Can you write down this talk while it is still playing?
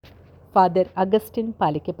Father Augustine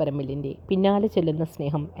പാലക്കപ്പറമ്പിലിൻ്റെ പിന്നാലെ ചെല്ലുന്ന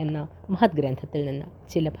സ്നേഹം എന്ന മഹത് ഗ്രന്ഥത്തിൽ നിന്ന്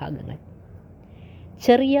ചില ഭാഗങ്ങൾ.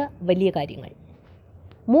 ചെറിയ വലിയ കാര്യങ്ങൾ.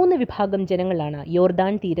 3 വിഭാഗം ജനങ്ങളാണ്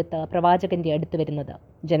യോർദാൻ തീരത്ത് പ്രവാചകൻ്റെ അടുത്ത് വരുന്നത്.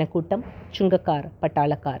 ജനക്കൂട്ടം, ചുങ്കക്കാർ,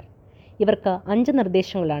 പട്ടാളക്കാർ. ഇവർക്ക് 5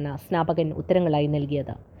 നിർദ്ദേശങ്ങളാണ് സ്നാപകൻ ഉത്തരങ്ങളായി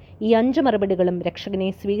നൽകിയത്. ഈ 5 മറുപടികളും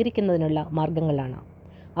രക്ഷകനെ സ്വീകരിക്കുന്നതിനുള്ള മാർഗങ്ങളാണ്.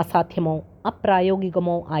 അസാധ്യമോ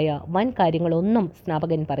അപ്രായോഗികമോ ആയ വൻ കാര്യങ്ങളൊന്നും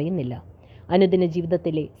സ്നാപകൻ പറയുന്നില്ല. അനുദിന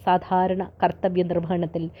ജീവിതത്തിലെ സാധാരണ കർത്തവ്യ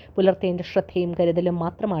നിർവഹണത്തിൽ പുലർത്തേണ്ട ശ്രദ്ധയും കരുതലും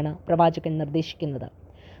മാത്രമാണ് പ്രവാചകൻ നിർദ്ദേശിക്കുന്നത്.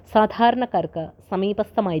 സാധാരണക്കാർക്ക്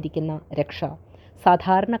സമീപസ്ഥമായിരിക്കുന്ന രക്ഷ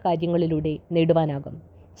സാധാരണ കാര്യങ്ങളിലൂടെ നേടുവാനാകും.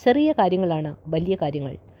 ചെറിയ കാര്യങ്ങളാണ് വലിയ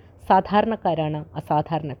കാര്യങ്ങൾ. സാധാരണക്കാരാണ്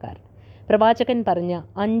അസാധാരണക്കാർ. പ്രവാചകൻ പറഞ്ഞ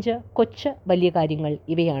 5 കൊച്ചു വലിയ കാര്യങ്ങൾ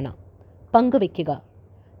ഇവയാണ്: പങ്കുവയ്ക്കുക,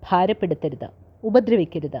 ഭാരപ്പെടുത്തരുത്,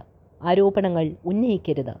 ഉപദ്രവിക്കരുത്, ആരോപണങ്ങൾ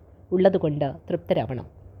ഉന്നയിക്കരുത്, ഉള്ളതുകൊണ്ട് തൃപ്തരാവണം.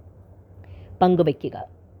 പങ്കുവയ്ക്കുക.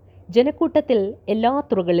 ജനക്കൂട്ടത്തിൽ എല്ലാ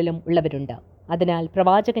തുറകളിലും ഉള്ളവരുണ്ട്. അതിനാൽ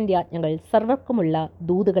പ്രവാചകൻ്റെ ആജ്ഞകൾ സർവർക്കുമുള്ള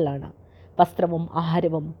ദൂതുകളാണ്. വസ്ത്രവും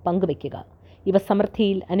ആഹാരവും പങ്കുവയ്ക്കുക. ഇവ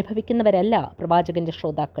സമൃദ്ധിയിൽ അനുഭവിക്കുന്നവരല്ല പ്രവാചകൻ്റെ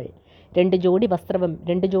ശ്രോതാക്കൾ. 2 ജോഡി വസ്ത്രവും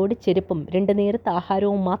 2 ജോഡി ചെരുപ്പും 2 നേരത്തെ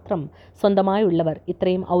ആഹാരവും മാത്രം സ്വന്തമായുള്ളവർ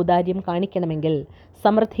ഇത്രയും ഔദാര്യം കാണിക്കണമെങ്കിൽ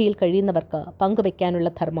സമൃദ്ധിയിൽ കഴിയുന്നവർക്ക് പങ്കുവയ്ക്കാനുള്ള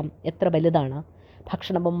ധർമ്മം എത്ര വലുതാണ്!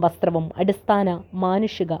 ഭക്ഷണവും വസ്ത്രവും അടിസ്ഥാന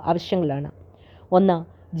മാനുഷിക ആവശ്യങ്ങളാണ്. ഒന്ന്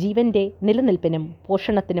ജീവൻ്റെ നിലനിൽപ്പിനും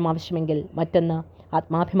പോഷണത്തിനും ആവശ്യമെങ്കിൽ മറ്റൊന്ന്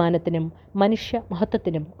ആത്മാഭിമാനത്തിനും മനുഷ്യ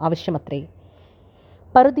മഹത്വത്തിനും ആവശ്യമത്രേ.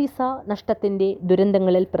 പറുദീസ നഷ്ടത്തിൻ്റെ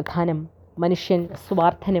ദുരന്തങ്ങളിൽ പ്രധാനം മനുഷ്യൻ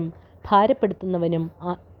സ്വാർത്ഥനും ഭാരപ്പെടുത്തുന്നവനും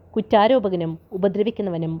കുറ്റാരോപകനും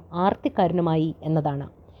ഉപദ്രവിക്കുന്നവനും ആർത്തിക്കാരനുമായി എന്നതാണ്.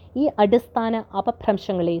 ഈ അടിസ്ഥാന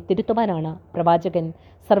അപഭ്രംശങ്ങളെ തിരുത്തുവാനാണ് പ്രവാചകൻ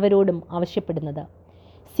സർവരോടും ആവശ്യപ്പെടുന്നത്.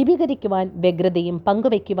 സ്ഥിരീകരിക്കുവാൻ വ്യഗ്രതയും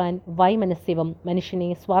പങ്കുവയ്ക്കുവാൻ വൈമനസ്യവും മനുഷ്യനെ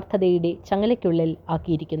സ്വാർത്ഥതയുടെ ചങ്ങലയ്ക്കുള്ളിൽ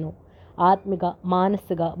ആക്കിയിരിക്കുന്നു. ആത്മിക,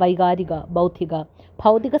 മാനസിക, വൈകാരിക, ബൗദ്ധിക,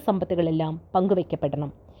 ഭൗതിക സമ്പത്തുകളെല്ലാം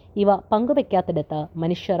പങ്കുവയ്ക്കപ്പെടണം. ഇവ പങ്കുവയ്ക്കാത്തിടത്ത്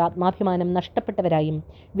മനുഷ്യർ ആത്മാഭിമാനം നഷ്ടപ്പെട്ടവരായും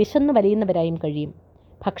വിശന്നു വലയുന്നവരായും കഴിയും.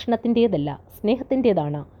 ഭക്ഷണത്തിൻ്റേതല്ല,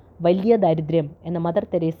 സ്നേഹത്തിൻ്റേതാണ് വലിയ ദാരിദ്ര്യം എന്ന് മദർ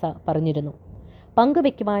തെരേസ പറഞ്ഞിരുന്നു.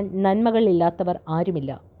 പങ്കുവയ്ക്കുവാൻ നന്മകളില്ലാത്തവർ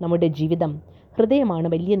ആരുമില്ല. നമ്മുടെ ജീവിതം, ഹൃദയമാണ്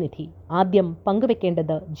വലിയ നിധി. ആദ്യം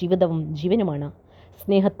പങ്കുവെക്കേണ്ടത് ജീവിതവും ജീവനുമാണ്.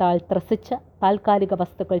 സ്നേഹത്താൽ ത്രസിച്ച് താൽക്കാലിക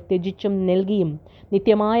വസ്തുക്കൾ ത്യജിച്ചും നൽകിയും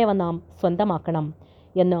നിത്യമായവ നാം സ്വന്തമാക്കണം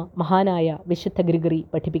എന്ന് മഹാനായ വിശുദ്ധ ഗ്രിഗറി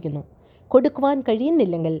പഠിപ്പിക്കുന്നു. കൊടുക്കുവാൻ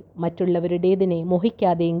കഴിയുന്നില്ലെങ്കിൽ മറ്റുള്ളവരുടേതിനെ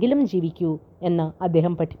മോഹിക്കാതെയെങ്കിലും ജീവിക്കൂ എന്ന്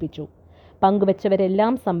അദ്ദേഹം പഠിപ്പിച്ചു.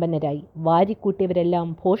 പങ്കുവെച്ചവരെല്ലാം സമ്പന്നരായി, വാരിക്കൂട്ടിയവരെല്ലാം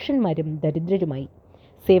ഭോഷന്മാരും ദരിദ്രരുമായി.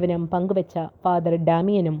 സേവനം പങ്കുവെച്ച ഫാദർ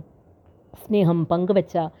ഡാമിയനും സ്നേഹം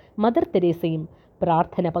പങ്കുവെച്ച മദർ തെരേസയും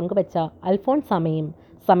പ്രാർത്ഥന പങ്കുവെച്ച അൽഫോൺസാമയും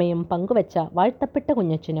സമയം പങ്കുവെച്ച വാഴ്ത്തപ്പെട്ട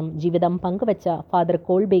കുഞ്ഞച്ചനും ജീവിതം പങ്കുവെച്ച ഫാദർ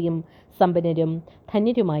കോൾബെയും സമ്പന്നരും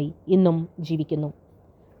ധന്യരുമായി ഇന്നും ജീവിക്കുന്നു.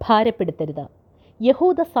 ഭാരപ്പെടുത്തരുത്.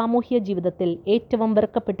 യഹൂദ സാമൂഹ്യ ജീവിതത്തിൽ ഏറ്റവും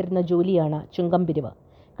വെറുക്കപ്പെട്ടിരുന്ന ജോലിയാണ് ചുങ്കം പിരിവ്.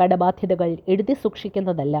 കടബാധ്യതകൾ എഴുതി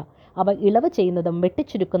സൂക്ഷിക്കുന്നതല്ല, അവ ഇളവ് ചെയ്യുന്നതും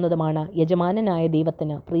വെട്ടിച്ചുരുക്കുന്നതുമാണ് യജമാനനായ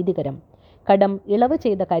ദൈവത്തിന് പ്രീതികരം. കടം ഇളവ്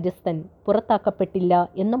ചെയ്ത കാര്യസ്ഥൻ പുറത്താക്കപ്പെട്ടില്ല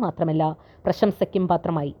എന്നു മാത്രമല്ല, പ്രശംസയ്ക്കും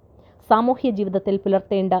പാത്രമായി. സാമൂഹ്യ ജീവിതത്തിൽ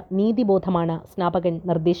പുലർത്തേണ്ട നീതിബോധമാണ് സ്നാപകൻ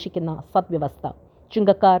നിർദ്ദേശിക്കുന്ന സദ്വ്യവസ്ഥ.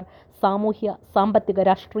 ചുങ്കക്കാർ സാമൂഹ്യ, സാമ്പത്തിക,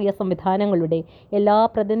 രാഷ്ട്രീയ സംവിധാനങ്ങളുടെ എല്ലാ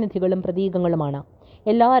പ്രതിനിധികളും പ്രതീകങ്ങളുമാണ്.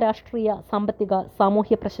 എല്ലാ രാഷ്ട്രീയ, സാമ്പത്തിക,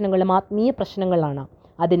 സാമൂഹ്യ പ്രശ്നങ്ങളും ആത്മീയ പ്രശ്നങ്ങളാണ്.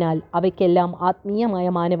 അതിനാൽ അവയ്ക്കെല്ലാം ആത്മീയമായ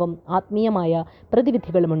മാനവും ആത്മീയമായ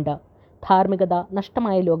പ്രതിവിധികളുമുണ്ട്. ധാർമ്മികത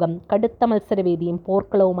നഷ്ടമായ ലോകം കടുത്ത മത്സരവേദിയും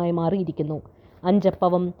പോർക്കളവുമായി മാറിയിരിക്കുന്നു. 5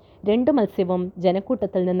 അപ്പവും 2 മത്സ്യവും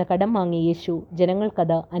ജനക്കൂട്ടത്തിൽ നിന്ന് കടം വാങ്ങിയ യേശു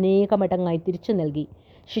ജനങ്ങൾക്കത് അനേക മടങ്ങായി തിരിച്ചു നൽകി.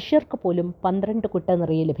 ശിഷ്യർക്ക് പോലും 12 കുട്ട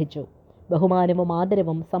നിറയെ ലഭിച്ചു. ബഹുമാനവും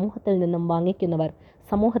ആദരവും സമൂഹത്തിൽ നിന്നും വാങ്ങിക്കുന്നവർ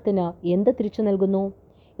സമൂഹത്തിന് എന്ത് തിരിച്ചു നൽകുന്നു?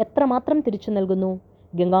 എത്രമാത്രം തിരിച്ചു നൽകുന്നു?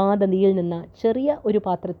 ഗംഗാനദിയിൽ നിന്ന് ചെറിയ ഒരു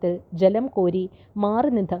പാത്രത്തിൽ ജലം കോരി മാറി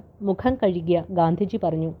നിന്ന് മുഖം കഴുകിയ ഗാന്ധിജി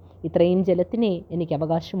പറഞ്ഞു, ഇത്രയും ജലത്തിനേ എനിക്ക്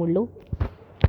അവകാശമുള്ളൂ.